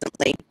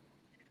recently.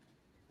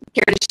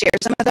 Care to share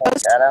some of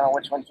those? I don't know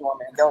which ones you want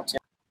me to go to.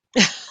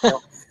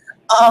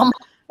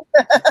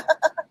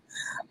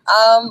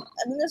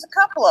 I mean, there's a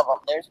couple of them.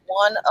 There's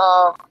one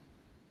of,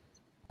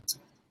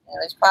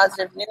 there's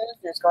positive news.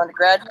 There's going to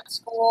graduate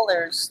school.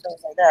 There's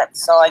things like that.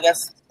 So I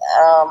guess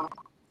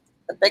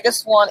the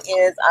biggest one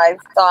is I've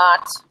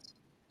thought,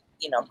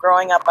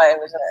 growing up, I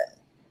was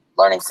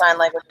learning sign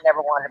language and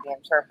never wanted to be an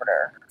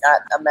interpreter.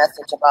 Got a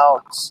message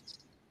about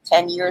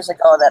 10 years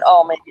ago that,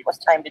 maybe it was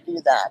time to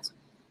do that.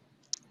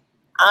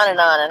 On and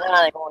on and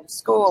on, and going to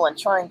school and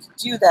trying to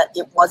do that,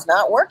 it was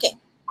not working.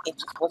 It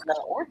just was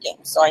not working.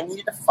 So I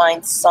needed to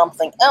find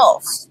something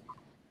else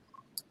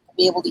to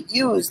be able to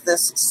use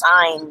this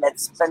sign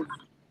that's been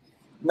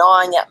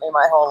gnawing at me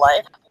my whole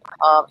life.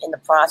 In the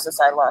process,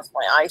 I lost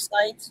my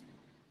eyesight.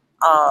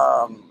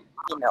 I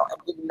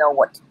didn't know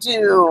what to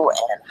do,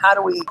 and how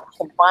do we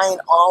combine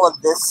all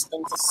of this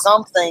into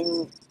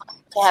something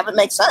to have it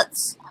make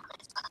sense?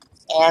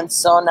 And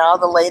so now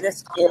the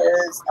latest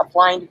is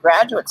applying to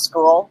graduate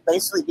school,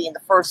 basically being the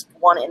first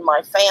one in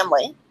my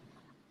family,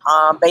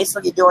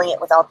 basically doing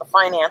it without the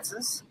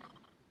finances,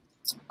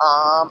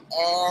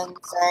 and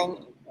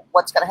saying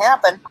what's going to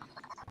happen,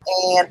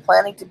 and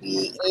planning to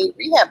be a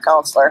rehab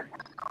counselor,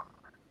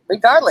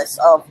 regardless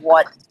of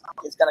what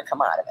is going to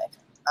come out of it.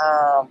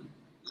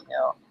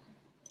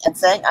 And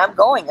saying I'm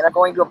going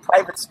to a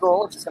private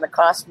school, which is going to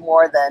cost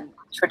more than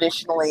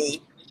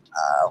traditionally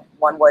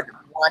one would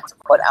want to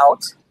put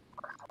out.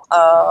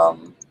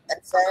 And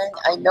saying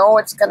I know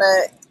it's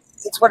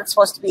what it's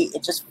supposed to be.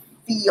 It just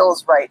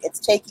feels right. It's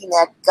taking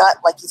that gut,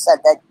 like you said,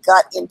 that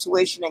gut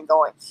intuition and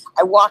going.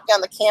 I walked down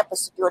the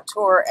campus to do a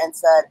tour and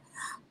said,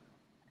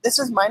 this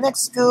is my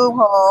next school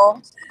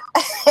home.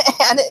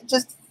 And it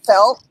just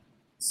felt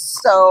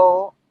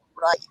so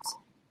right.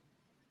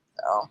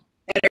 So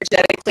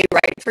energetically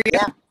right for you.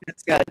 Yeah.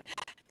 That's good.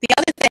 The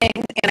other thing,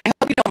 and I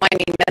hope you don't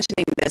mind me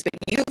mentioning this, but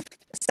you've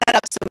set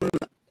up some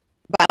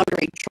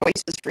boundary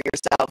choices for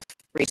yourself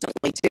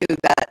recently too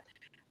that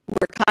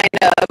were kind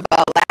of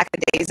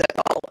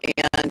lackadaisical,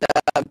 and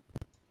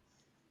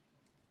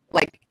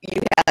like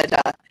you had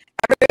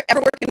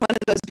ever worked in one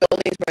of those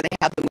buildings where they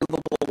have the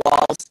movable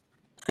walls,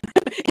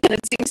 and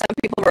it seems some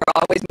people were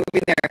always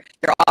moving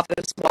their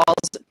office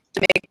walls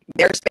to make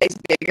their space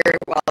bigger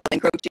while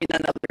encroaching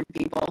on other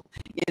people.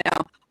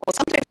 Well,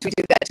 sometimes we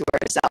do that to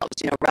ourselves,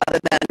 rather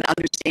than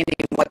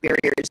understanding what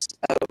barriers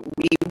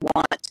we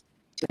want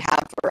to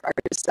have for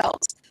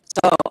ourselves.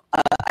 So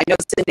I know,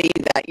 Cindy,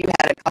 that you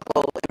had a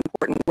couple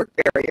important work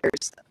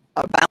barriers,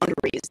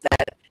 boundaries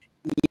that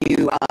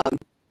you are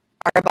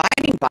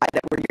abiding by,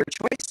 that were your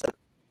choice,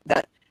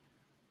 that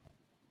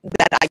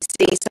I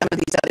see some of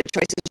these other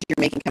choices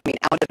you're making coming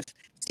out of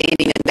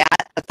standing in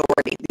that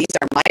authority. These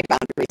are my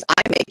boundaries.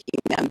 I'm making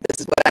them.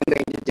 This is what I'm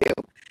going to do.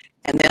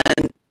 And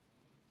then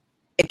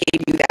it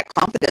gave you that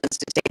confidence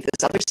to take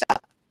this other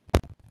step.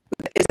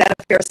 Is that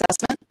a fair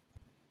assessment?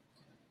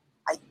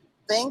 I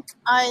think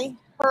I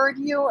heard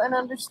you and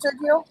understood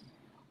you.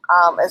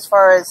 As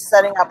far as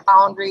setting up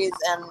boundaries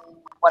and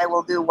what I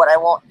will do, what I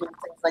won't do,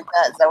 things like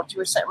that. Is that what you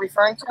were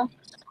referring to?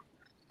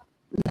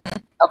 Mm-hmm.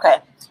 Okay.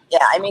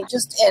 Yeah, I mean,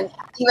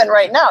 even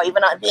right now,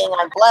 even not being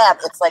on Blab,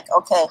 it's like,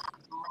 okay,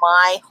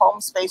 my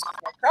home space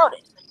is more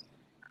crowded.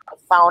 I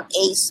found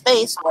a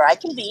space where I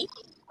can be,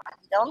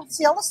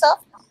 see all the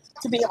stuff,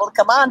 to be able to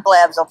come on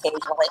Blabs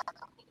occasionally,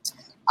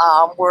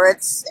 where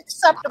it's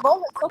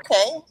acceptable, it's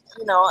okay,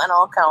 on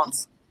all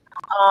counts.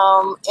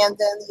 And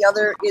then the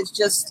other is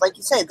just, like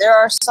you say, there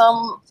are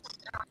some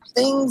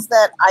things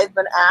that I've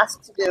been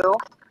asked to do,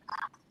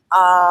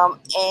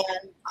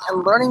 and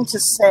I'm learning to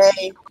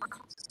say,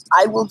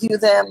 I will do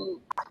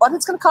them, but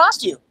it's going to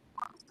cost you.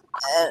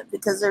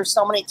 Because there's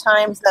so many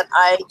times that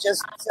I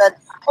just said,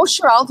 oh,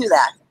 sure, I'll do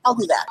that.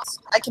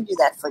 I can do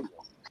that for you,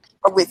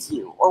 or with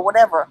you, or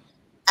whatever.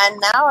 And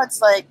now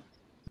it's like,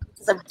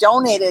 because I've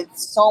donated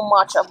so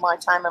much of my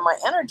time and my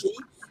energy,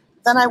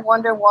 then I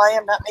wonder why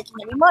I'm not making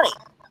any money.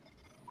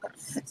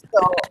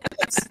 So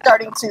it's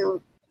starting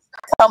to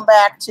come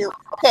back to,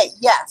 okay,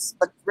 yes,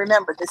 but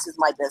remember, this is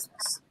my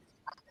business.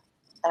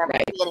 And I'm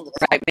creating it.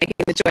 Right,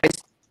 making the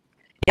choice.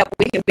 Yep,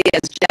 we can be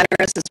as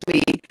generous as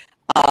we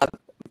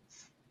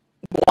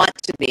want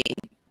to be,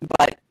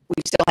 but we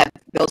still have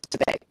bills to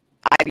pay.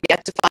 I've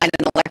yet to find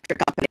an electric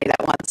company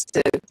that wants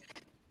to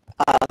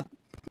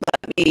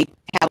let me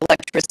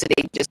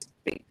electricity just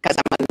because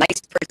I'm a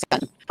nice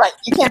person. Right.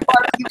 You can't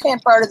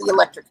barter the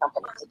electric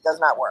company. It does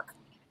not work.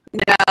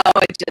 No,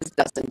 it just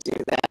doesn't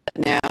do that.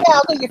 No. Yeah,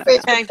 I'll do your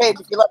Facebook page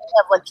if you let me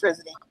have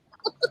electricity.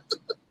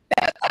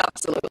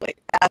 Absolutely.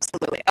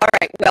 Absolutely. All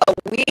right. Well,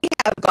 we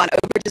have gone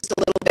over just a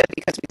little bit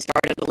because we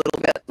started a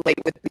little bit late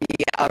with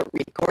the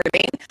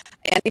recording.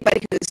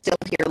 Anybody who's still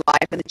here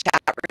live in the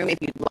chat room, if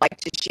you'd like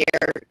to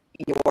share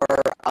your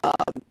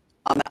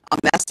a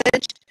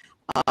message,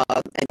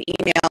 an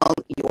email,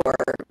 your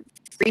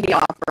freebie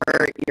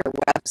offer, your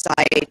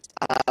website,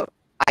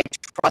 I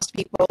trust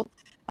people.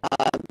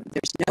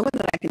 There's no one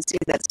that I can see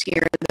that's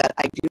here that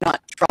I do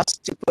not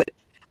trust to put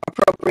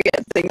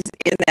appropriate things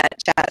in that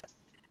chat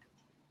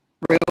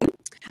room.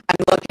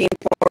 I'm looking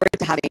forward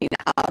to having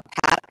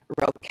Pat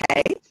Roque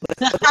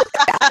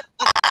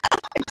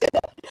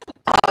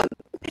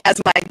as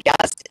my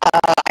guest.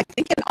 I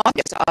think in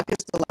August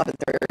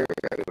 11th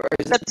or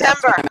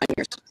September.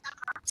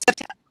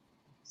 September.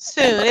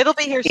 Soon. It'll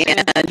be here soon.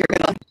 And you're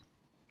gonna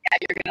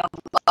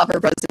love her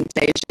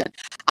presentation.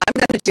 I'm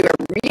gonna do a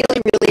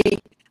really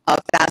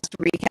fast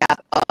recap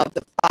of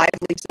the 5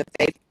 leaps of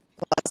faith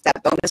plus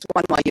that bonus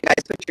one while you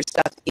guys put your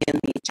stuff in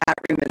the chat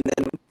room, and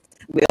then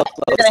we'll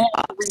close.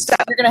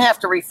 You're going to have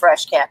to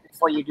refresh, Kat,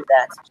 before you do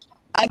that.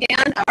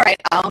 Again? All right,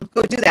 I'll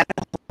go do that.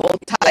 Hold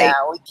tight. Yeah,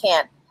 we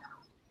can't.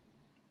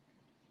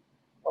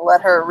 We'll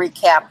let her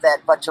recap that,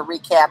 but to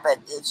recap it,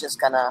 it's just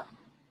going to...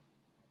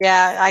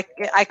 Yeah,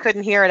 I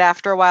couldn't hear it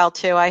after a while,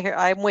 too.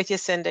 I'm with you,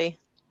 Cindy.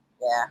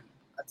 Yeah,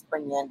 let's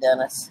bring you in,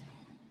 Dennis.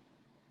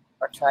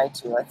 Or try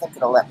to. I think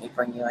it'll let me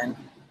bring you in.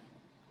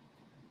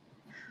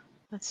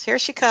 Here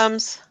she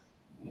comes.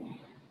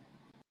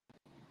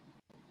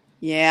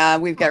 Yeah,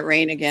 we've got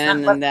rain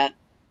again, and that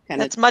kind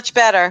of... That's much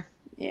better.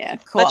 Yeah,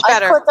 cool. Much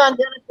better. I clicked on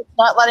Dennis. It's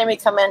not letting me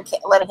come in,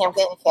 letting him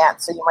get in,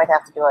 Kat, so you might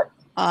have to do it.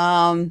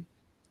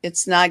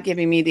 It's not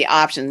giving me the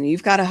option.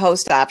 You've got a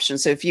host option,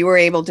 so if you were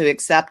able to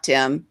accept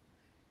him,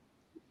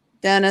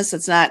 Dennis,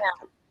 it's not...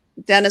 Yeah.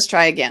 Dennis,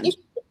 try again. He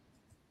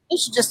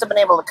should just have been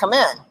able to come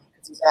in,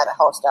 because he's got a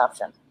host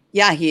option.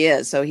 Yeah, he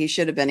is, so he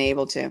should have been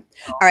able to.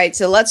 All right,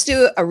 so let's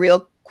do a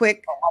real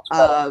quick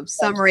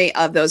summary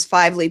of those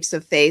 5 leaps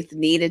of faith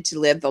needed to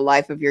live the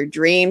life of your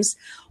dreams.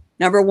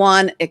 Number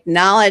 1,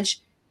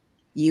 acknowledge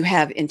you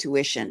have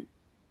intuition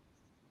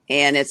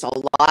and it's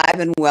alive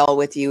and well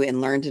with you, and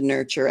learn to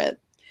nurture it.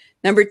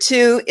 Number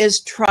 2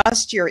 is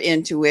trust your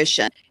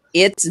intuition.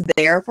 It's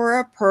there for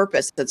a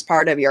purpose. It's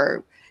part of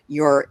your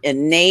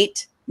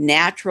innate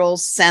natural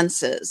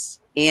senses,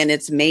 and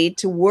it's made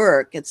to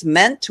work. It's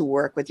meant to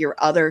work with your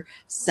other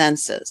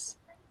senses.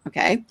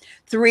 Okay.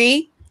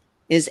 3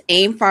 is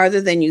aim farther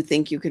than you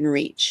think you can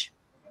reach.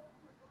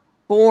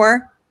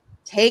 4,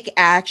 take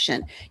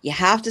action. You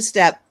have to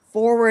step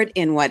forward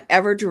in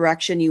whatever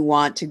direction you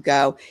want to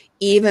go,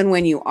 even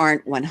when you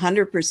aren't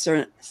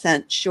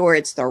 100% sure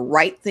it's the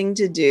right thing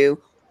to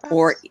do,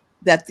 or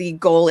that the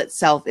goal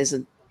itself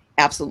isn't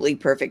absolutely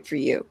perfect for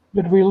you.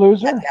 Did we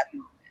lose her?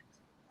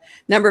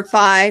 Number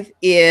 5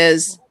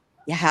 is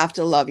you have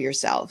to love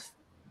yourself.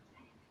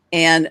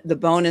 And the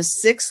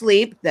bonus 6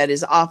 leap that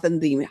is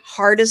often the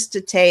hardest to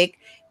take,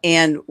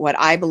 and what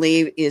I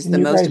believe is the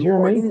most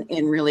important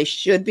and really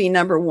should be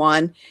number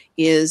 1,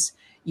 is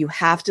you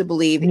have to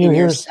believe in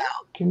yourself.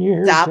 Can you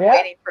hear Stop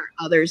waiting for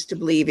others to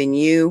believe in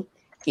you.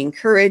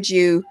 Encourage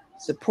you,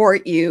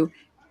 support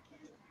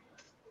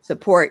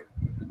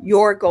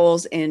your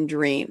goals and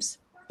dreams.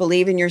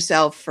 Believe in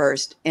yourself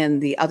first,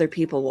 and the other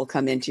people will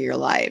come into your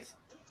life.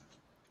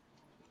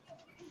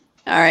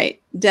 All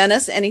right,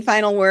 Dennis, any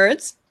final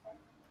words?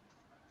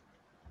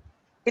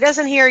 He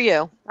doesn't hear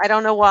you. I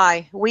don't know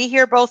why. We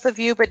hear both of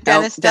you, but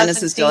Dennis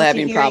is still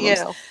having problems.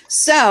 You.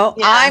 So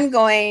yeah. I'm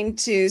going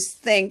to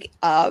thank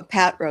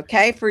Pat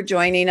Roque for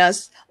joining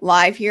us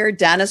live here,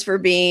 Dennis for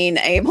being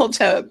able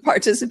to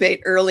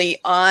participate early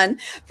on,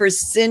 for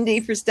Cindy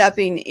for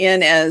stepping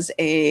in as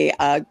a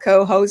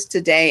co-host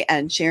today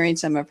and sharing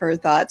some of her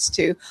thoughts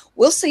too.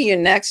 We'll see you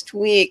next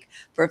week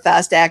for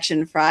Fast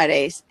Action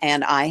Fridays,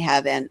 and I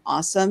have an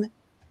awesome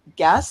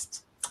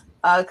guest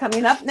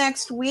coming up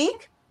next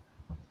week.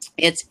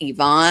 It's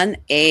Yvonne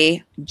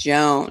A.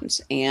 Jones.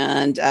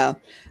 And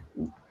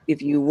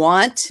if you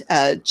want,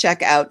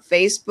 check out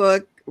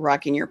Facebook,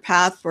 Rocking Your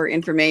Path, for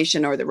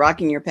information, or the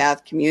Rocking Your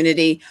Path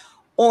community,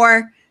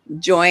 or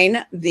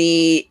join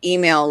the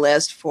email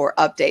list for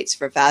updates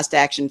for Fast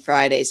Action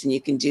Fridays. And you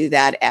can do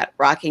that at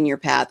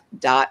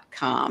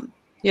rockingyourpath.com.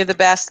 You're the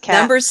best, Kat.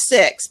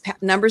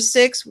 Number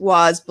six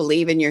was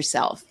believe in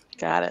yourself.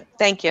 Got it.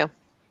 Thank you.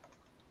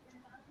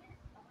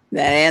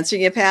 That answer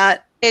you,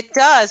 Pat? It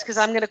does, because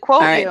I'm going to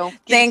quote you.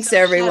 Thanks,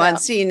 everyone.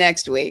 See you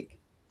next week.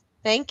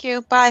 Thank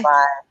you. Bye.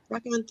 Bye.